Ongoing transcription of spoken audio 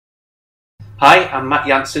Hi, I'm Matt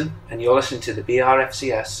Jansen, and you're listening to the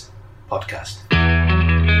BRFCS podcast.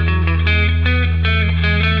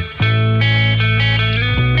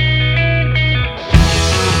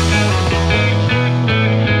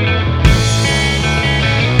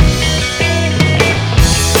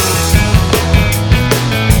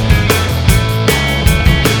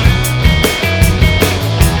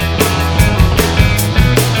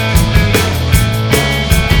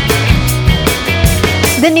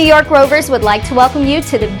 The New York Rovers would like to welcome you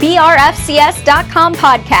to the BRFCS.com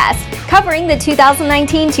podcast, covering the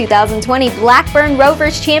 2019-2020 Blackburn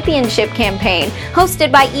Rovers Championship campaign,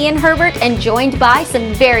 hosted by Ian Herbert and joined by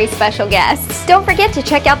some very special guests. Don't forget to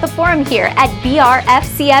check out the forum here at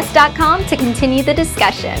BRFCS.com to continue the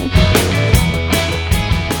discussion.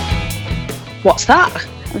 What's that?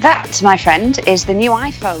 That, my friend, is the new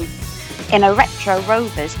iPhone in a retro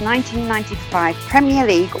Rovers 1995 Premier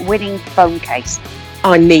League winning phone case.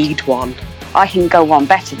 I need one. I can go one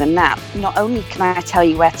better than that. Not only can I tell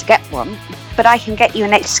you where to get one, but I can get you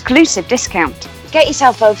an exclusive discount. Get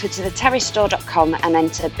yourself over to theterrystore.com and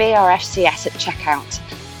enter BRFCS at checkout.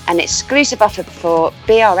 An exclusive offer for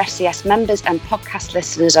BRFCS members and podcast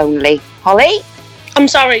listeners only. Holly? I'm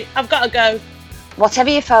sorry, I've got to go. Whatever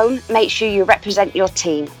your phone, make sure you represent your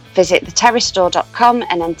team. Visit theterrystore.com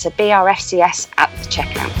and enter BRFCS at the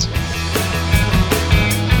checkout.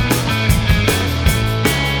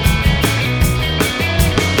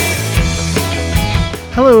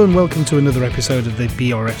 Hello and welcome to another episode of the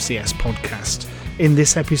BRFCS podcast. In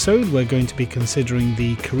this episode we're going to be considering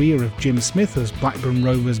the career of Jim Smith as Blackburn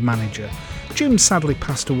Rovers manager. Jim sadly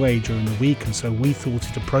passed away during the week, and so we thought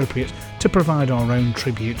it appropriate to provide our own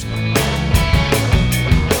tribute.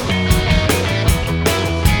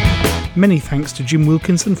 Many thanks to Jim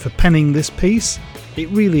Wilkinson for penning this piece. It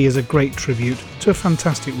really is a great tribute to a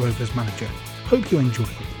fantastic Rovers manager. Hope you enjoy it.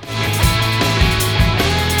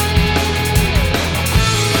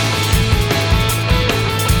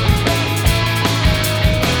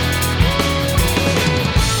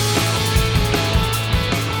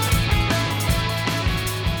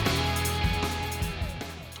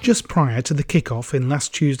 Just prior to the kick-off in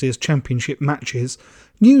last Tuesday's championship matches,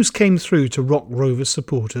 news came through to rock Rovers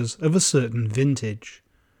supporters of a certain vintage.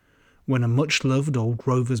 When a much-loved old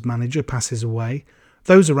Rovers manager passes away,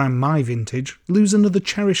 those around my vintage lose another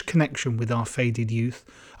cherished connection with our faded youth,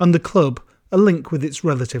 and the club a link with its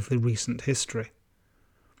relatively recent history.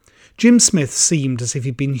 Jim Smith seemed as if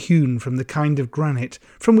he'd been hewn from the kind of granite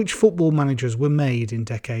from which football managers were made in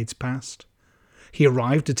decades past. He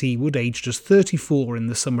arrived at Ewood aged just 34 in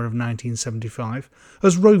the summer of 1975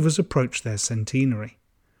 as Rovers approached their centenary.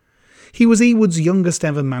 He was Ewood's youngest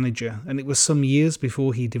ever manager, and it was some years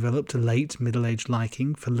before he developed a late middle-aged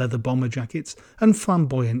liking for leather bomber jackets and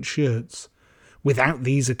flamboyant shirts. Without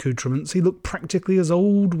these accoutrements he looked practically as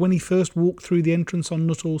old when he first walked through the entrance on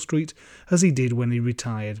Nuttall Street as he did when he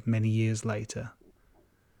retired many years later.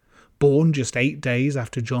 Born just 8 days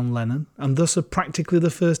after John Lennon, and thus practically the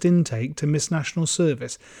first intake to miss national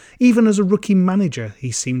service, even as a rookie manager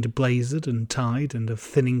he seemed blazered and tied and of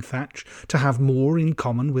thinning thatch to have more in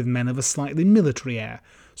common with men of a slightly military air,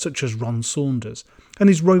 such as Ron Saunders and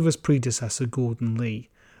his Rovers predecessor Gordon Lee,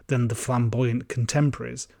 than the flamboyant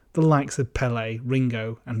contemporaries, the likes of Pelé,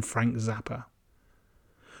 Ringo and Frank Zappa.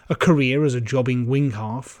 A career as a jobbing wing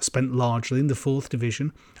half, spent largely in the 4th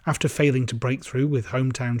Division, after failing to break through with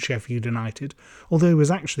hometown Sheffield United, although he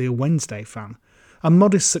was actually a Wednesday fan, a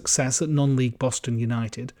modest success at non-league Boston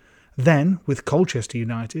United, then, with Colchester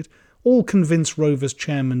United, all convinced Rovers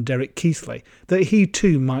chairman Derek Keithley that he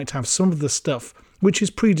too might have some of the stuff which his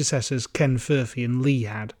predecessors Ken Furphy and Lee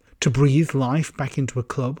had, to breathe life back into a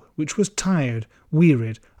club which was tired,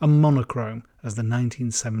 wearied and monochrome as the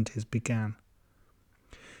 1970s began.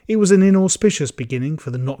 It was an inauspicious beginning for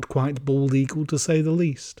the not-quite bald eagle, to say the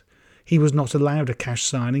least. He was not allowed a cash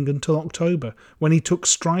signing until October, when he took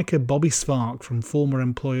striker Bobby Svark from former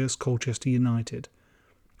employers Colchester United.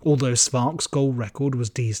 Although Svark's goal record was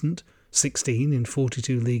decent, 16 in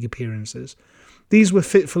 42 league appearances, these were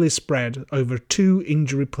fitfully spread over 2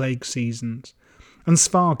 injury-plagued seasons, and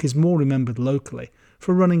Svark is more remembered locally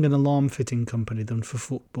for running an alarm-fitting company than for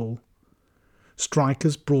football.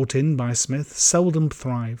 Strikers brought in by Smith seldom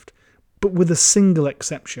thrived, but with a single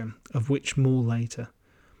exception, of which more later.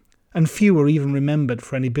 And few are even remembered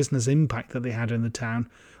for any business impact that they had in the town,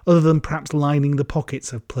 other than perhaps lining the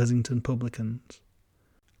pockets of Pleasington publicans.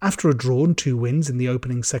 After a draw and 2 wins in the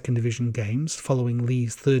opening 2nd Division games following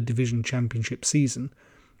Lee's 3rd Division Championship season,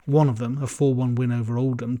 one of them a 4-1 win over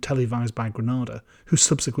Oldham televised by Granada, who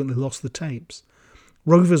subsequently lost the tapes,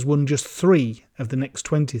 Rovers won just 3 of the next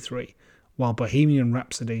 23, while Bohemian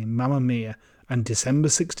Rhapsody, Mamma Mia and December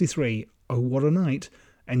 63, Oh What a Night,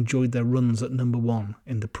 enjoyed their runs at number 1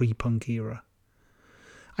 in the pre-punk era.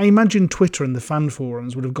 I imagine Twitter and the fan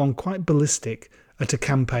forums would have gone quite ballistic at a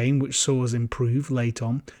campaign which saw us improve late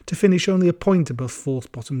on to finish only a point above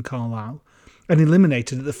 4th bottom Carlisle, and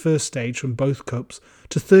eliminated at the first stage from both cups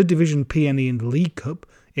to 3rd Division PNE in the League Cup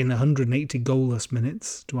in 180 goalless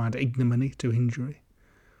minutes to add ignominy to injury.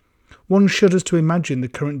 One shudders to imagine the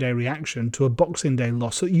current day reaction to a Boxing Day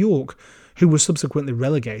loss at York, who was subsequently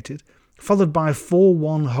relegated, followed by a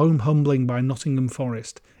 4-1 home humbling by Nottingham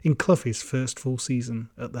Forest in Cloughey's first full season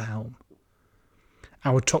at the helm.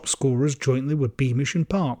 Our top scorers jointly were Beamish and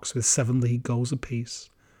Parks with 7 league goals apiece.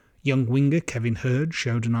 Young winger Kevin Hurd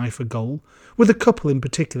showed an eye for goal, with a couple in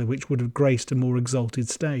particular which would have graced a more exalted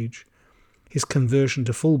stage. His conversion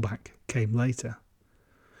to fullback came later.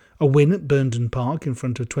 A win at Burnden Park in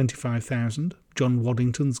front of 25,000, John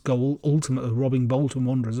Waddington's goal ultimately robbing Bolton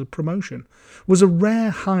Wanderers of promotion, was a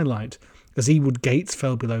rare highlight as Ewood Gates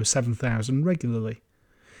fell below 7,000 regularly.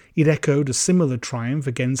 It echoed a similar triumph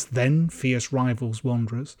against then fierce rivals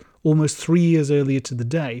Wanderers almost 3 years earlier to the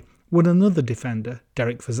day, when another defender,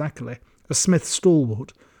 Derek Fazakerley, a Smith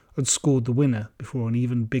stalwart, had scored the winner before an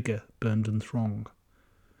even bigger Burnden throng.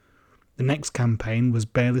 The next campaign was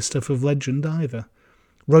barely stuff of legend either.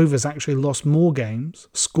 Rovers actually lost more games,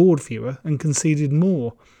 scored fewer and conceded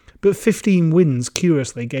more, but 15 wins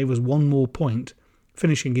curiously gave us 1 more point,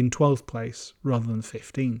 finishing in 12th place rather than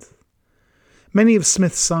 15th. Many of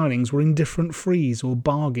Smith's signings were indifferent frees or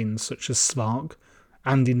bargains such as Svark,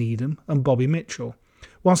 Andy Needham and Bobby Mitchell,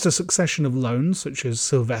 whilst a succession of loans such as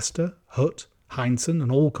Sylvester, Hutt, Heinsohn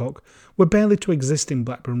and Alcock were barely to exist in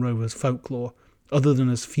Blackburn Rovers folklore, other than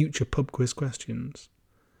as future pub quiz questions.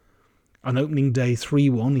 On opening day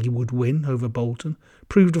 3-1 he would win over Bolton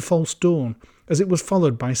proved a false dawn, as it was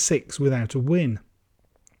followed by 6 without a win.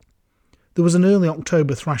 There was an early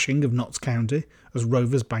October thrashing of Notts County, as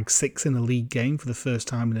Rovers bagged 6 in a league game for the first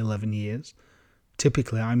time in 11 years.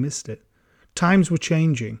 Typically I missed it. Times were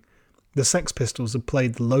changing. The Sex Pistols had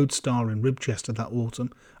played the Lodestar in Ribchester that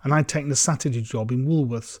autumn, and I'd taken a Saturday job in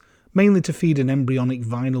Woolworths, mainly to feed an embryonic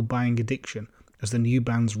vinyl buying addiction as the new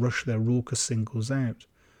bands rushed their raucous singles out.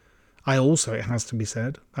 I also, it has to be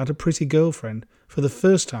said, had a pretty girlfriend. For the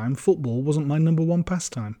first time, football wasn't my number 1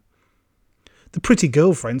 pastime. The pretty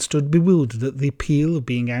girlfriend stood bewildered at the appeal of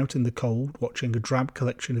being out in the cold, watching a drab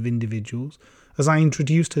collection of individuals, as I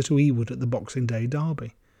introduced her to Ewood at the Boxing Day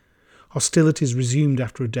derby. Hostilities resumed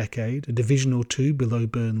after a decade, a division or 2 below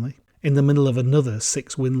Burnley, in the middle of another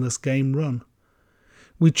 6 winless game run.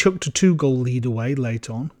 We chucked a 2-goal lead away late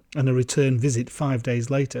on, and a return visit 5 days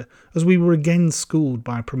later, as we were again schooled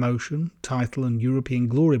by promotion, title and European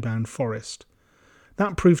glory-bound Forest.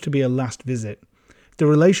 That proved to be a last visit. The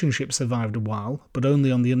relationship survived a while, but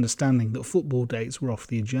only on the understanding that football dates were off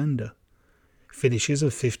the agenda. Finishes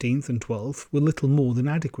of 15th and 12th were little more than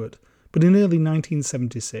adequate, but in early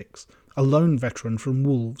 1976, a lone veteran from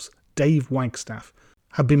Wolves, Dave Wagstaff,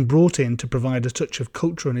 had been brought in to provide a touch of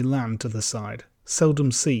culture and elan to the side,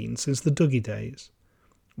 seldom seen since the Dougie days.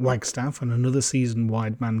 Wagstaff and another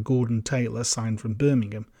season-wide man, Gordon Taylor, signed from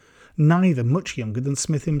Birmingham, neither much younger than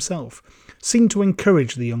Smith himself, seemed to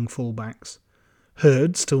encourage the young fullbacks.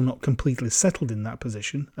 Hurd, still not completely settled in that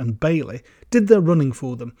position, and Bailey did their running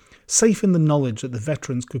for them, safe in the knowledge that the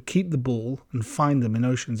veterans could keep the ball and find them in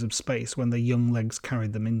oceans of space when their young legs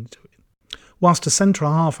carried them into it. Whilst a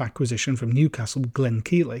centre-half acquisition from Newcastle, Glenn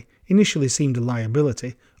Keeley, initially seemed a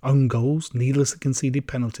liability, own goals, needlessly conceded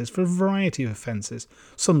penalties for a variety of offences,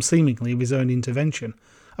 some seemingly of his own intervention,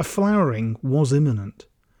 a flowering was imminent.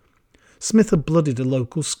 Smith had blooded a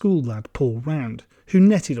local school lad, Paul Round, who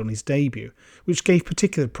netted on his debut, which gave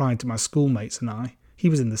particular pride to my schoolmates and I. He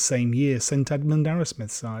was in the same year St Edmund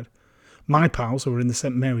Arrowsmith's side. My pals, who were in the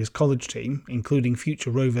St Mary's College team, including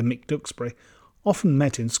future rover Mick Duxbury, often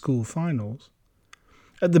met in school finals.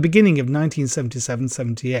 At the beginning of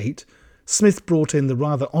 1977-78, Smith brought in the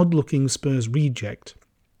rather odd-looking Spurs reject,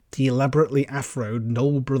 the elaborately afroed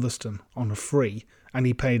Noel Brotherston, on a free, and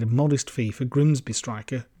he paid a modest fee for Grimsby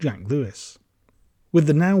striker Jack Lewis. With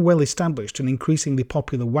the now well-established and increasingly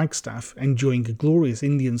popular Wagstaff enjoying a glorious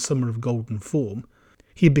Indian summer of golden form,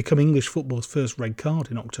 he had become English football's first red card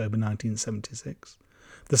in October 1976.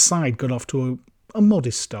 The side got off to a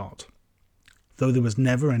modest start. Though there was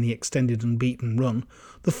never any extended unbeaten run,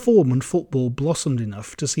 the form and football blossomed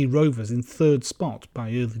enough to see Rovers in 3rd spot by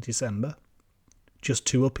early December. Just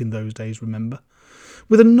 2 up in those days, remember.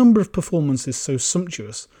 With a number of performances so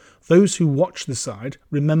sumptuous, those who watch the side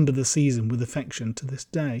remember the season with affection to this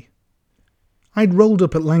day. I'd rolled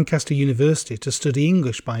up at Lancaster University to study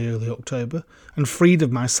English by early October, and freed of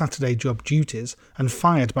my Saturday job duties and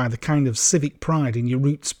fired by the kind of civic pride in your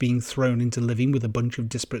roots being thrown into living with a bunch of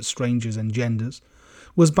disparate strangers and genders,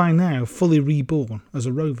 was by now fully reborn as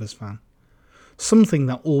a Rovers fan. Something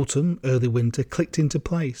that autumn, early winter clicked into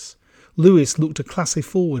place. Lewis looked a classy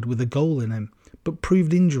forward with a goal in him, but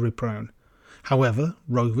proved injury-prone. However,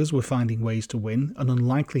 Rovers were finding ways to win and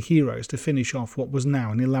unlikely heroes to finish off what was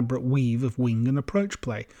now an elaborate weave of wing and approach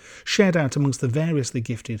play, shared out amongst the variously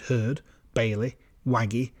gifted Hurd, Bailey,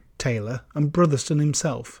 Waggy, Taylor and Brotherston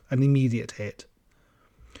himself, an immediate hit.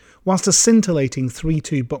 Whilst a scintillating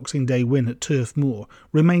 3-2 Boxing Day win at Turf Moor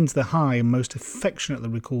remains the high and most affectionately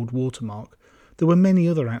recalled watermark, there were many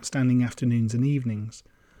other outstanding afternoons and evenings.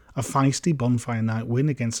 A feisty bonfire night win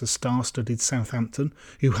against a star-studded Southampton,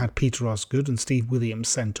 who had Peter Osgood and Steve Williams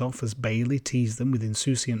sent off as Bailey teased them with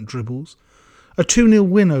insouciant dribbles. A 2-0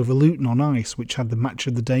 win over Luton on ice, which had the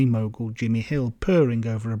match-of-the-day mogul Jimmy Hill purring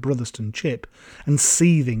over a Brotherston chip and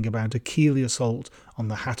seething about a Keeley assault on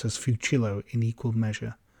the Hatters' Fucillo in equal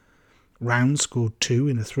measure. Round scored 2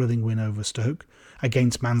 in a thrilling win over Stoke.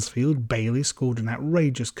 Against Mansfield, Bailey scored an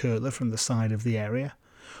outrageous curler from the side of the area.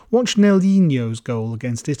 Watch Nelinho's goal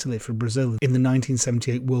against Italy for Brazil in the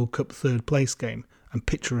 1978 World Cup third-place game and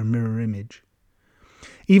picture a mirror image.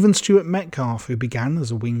 Even Stuart Metcalfe, who began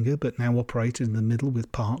as a winger but now operated in the middle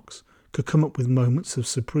with Parks, could come up with moments of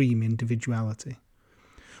supreme individuality.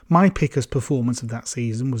 My pick as performance of that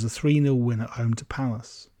season was a 3-0 win at home to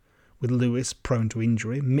Palace. With Lewis prone to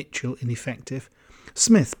injury, Mitchell ineffective,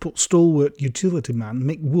 Smith put stalwart utility man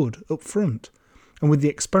Mick Wood up front, and with the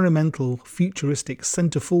experimental, futuristic,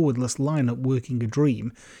 centre-forwardless lineup working a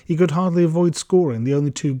dream, he could hardly avoid scoring the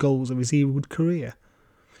only 2 goals of his Ewood career.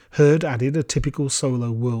 Hurd added a typical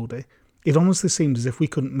solo worldie. It honestly seemed as if we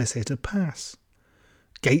couldn't miss hit a pass.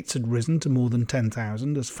 Gates had risen to more than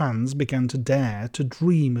 10,000 as fans began to dare to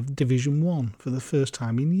dream of Division 1 for the first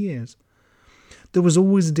time in years. There was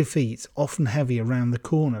always a defeat, often heavy around the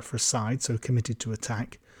corner for a side so committed to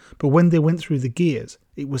attack, but when they went through the gears,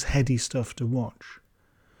 it was heady stuff to watch.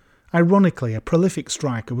 Ironically, a prolific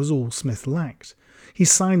striker was all Smith lacked. He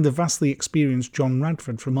signed the vastly experienced John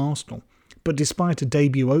Radford from Arsenal, but despite a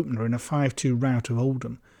debut opener in a 5-2 rout of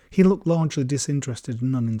Oldham, he looked largely disinterested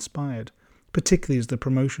and uninspired, particularly as the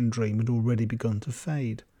promotion dream had already begun to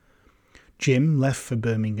fade. Jim left for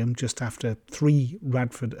Birmingham just after 3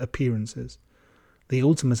 Radford appearances. The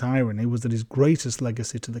ultimate irony was that his greatest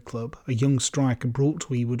legacy to the club, a young striker brought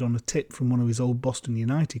to Ewood on a tip from one of his old Boston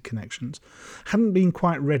United connections, hadn't been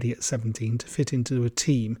quite ready at 17 to fit into a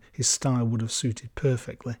team his style would have suited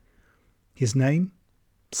perfectly. His name?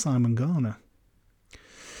 Simon Garner.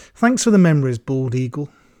 Thanks for the memories, Bald Eagle,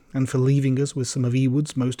 and for leaving us with some of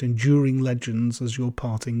Ewood's most enduring legends as your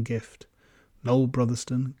parting gift. Noel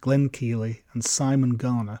Brotherston, Glenn Keeley and Simon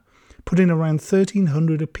Garner put in around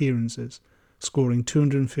 1,300 appearances, scoring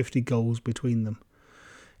 250 goals between them.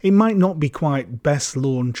 It might not be quite best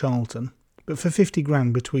lawn Charlton, but for 50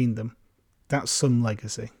 grand between them, that's some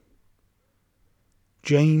legacy.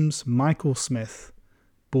 James Michael Smith,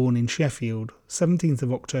 born in Sheffield, 17th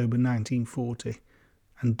of October 1940,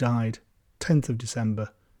 and died 10th of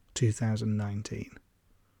December 2019.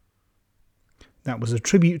 That was a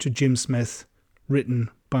tribute to Jim Smith,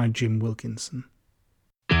 written by Jim Wilkinson.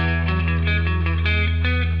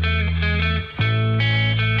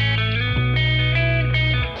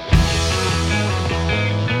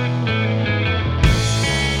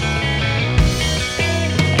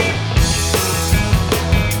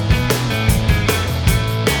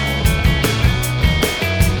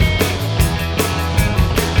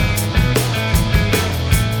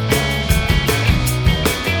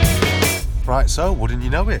 Right, so wouldn't you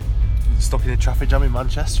know it? Stuck in a traffic jam in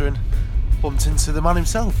Manchester and bumped into the man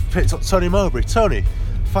himself. Picked up Tony Mowbray. Tony,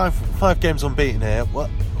 five games unbeaten here. What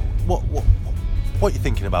are you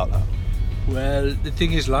thinking about that? Well, the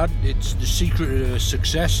thing is, lad, it's the secret of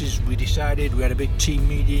success is we decided, we had a big team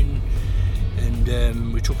meeting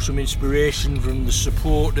and we took some inspiration from the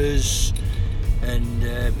supporters and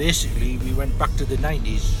basically we went back to the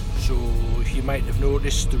 90s. So if you might have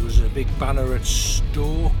noticed, there was a big banner at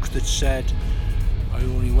Stoke that said, "I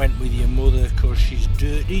only went with your mother 'cause she's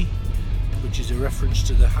dirty," which is a reference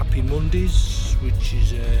to the Happy Mondays, which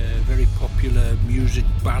is a very popular music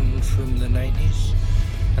band from the 90s.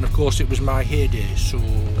 And of course it was my heyday, so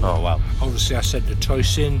obviously I said to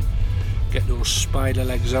Toysin, get those spider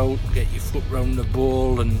legs out, get your foot round the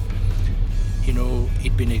ball, and you know,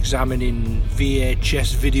 he'd been examining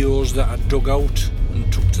VHS videos that I dug out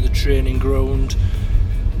and took to the training ground,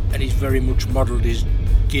 and he's very much modelled his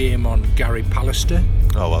game on Gary Pallister,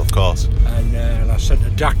 Oh, well, of course. And I said to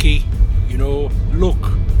Dacky, you know,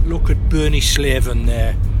 look at Bernie Slaven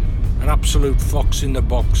there. An absolute fox in the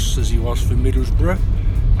box as he was for Middlesbrough.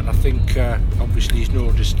 And I think obviously he's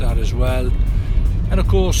noticed that as well. And of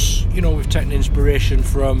course, you know, we've taken inspiration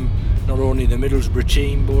from not only the Middlesbrough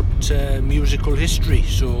team but musical history.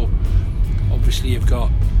 So obviously you've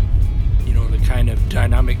got, you know, the kind of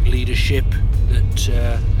dynamic leadership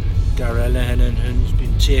that Darrell has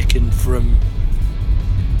been taken from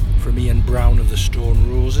Ian Brown of the Stone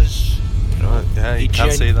Roses. You know, yeah, you can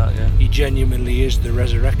see that, yeah. He genuinely is the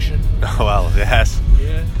resurrection. Oh, well, yes.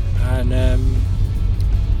 Yeah. And,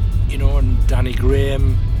 you know, and Danny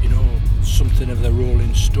Graham, you know, something of the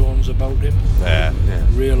Rolling Stones about him. Yeah.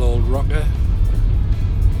 Real old rocker.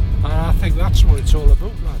 And I think that's what it's all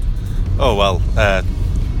about, lad. Oh, well,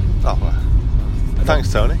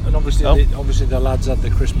 thanks, Tony. And obviously, obviously the lads had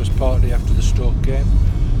the Christmas party after the Stoke game.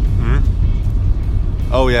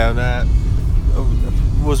 Oh yeah, and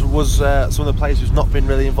was some of the players who's not been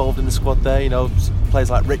really involved in the squad there? You know,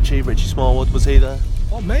 players like Richie Smallwood, was he there?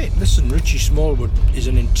 Oh mate, listen, Richie Smallwood is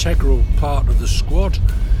an integral part of the squad.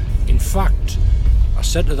 In fact, I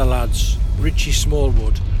said to the lads, Richie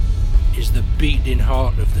Smallwood is the beating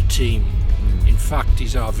heart of the team. In fact,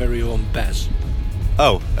 he's our very own Bez.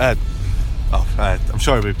 I'm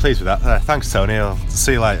sure he'll be pleased with that. Thanks, Tony. I'll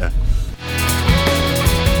see you later.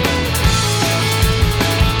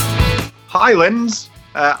 Highlands,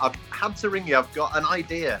 I've had to ring you. I've got an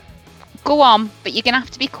idea. Go on, but you're going to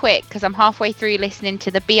have to be quick because I'm halfway through listening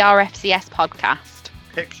to the BRFCS podcast.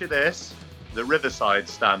 Picture this, the Riverside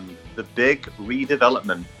stand, the big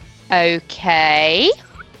redevelopment. Okay,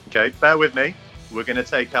 bear with me. We're going to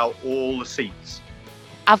take out all the seats.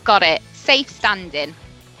 I've got it. Safe standing.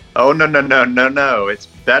 Oh, no. It's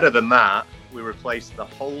better than that. We replaced the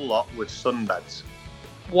whole lot with sunbeds.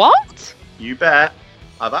 What? You bet.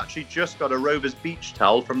 I've actually just got a Rovers beach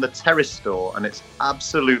towel from the Terrace store, and it's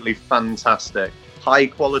absolutely fantastic. High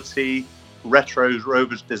quality, retro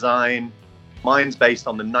Rovers design. Mine's based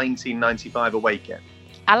on the 1995 away kit.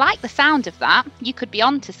 I like the sound of that. You could be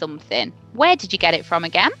onto something. Where did you get it from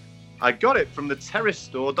again? I got it from the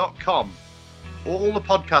terracestore.com. All the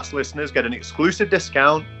podcast listeners get an exclusive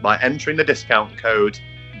discount by entering the discount code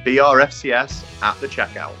BRFCS at the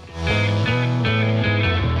checkout.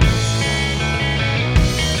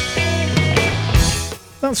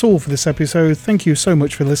 That's all for this episode. Thank you so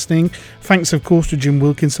much for listening. Thanks, of course, to Jim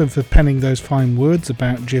Wilkinson for penning those fine words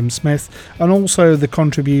about Jim Smith, and also the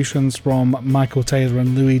contributions from Michael Taylor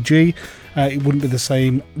and Louis G. It wouldn't be the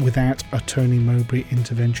same without a Tony Mowbray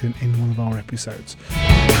intervention in one of our episodes.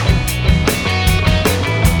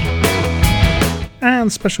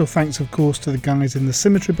 And special thanks, of course, to the guys in the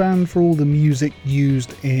Symmetry Band for all the music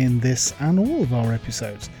used in this and all of our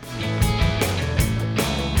episodes.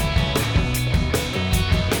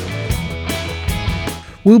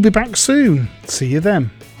 We'll be back soon. See you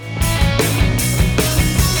then.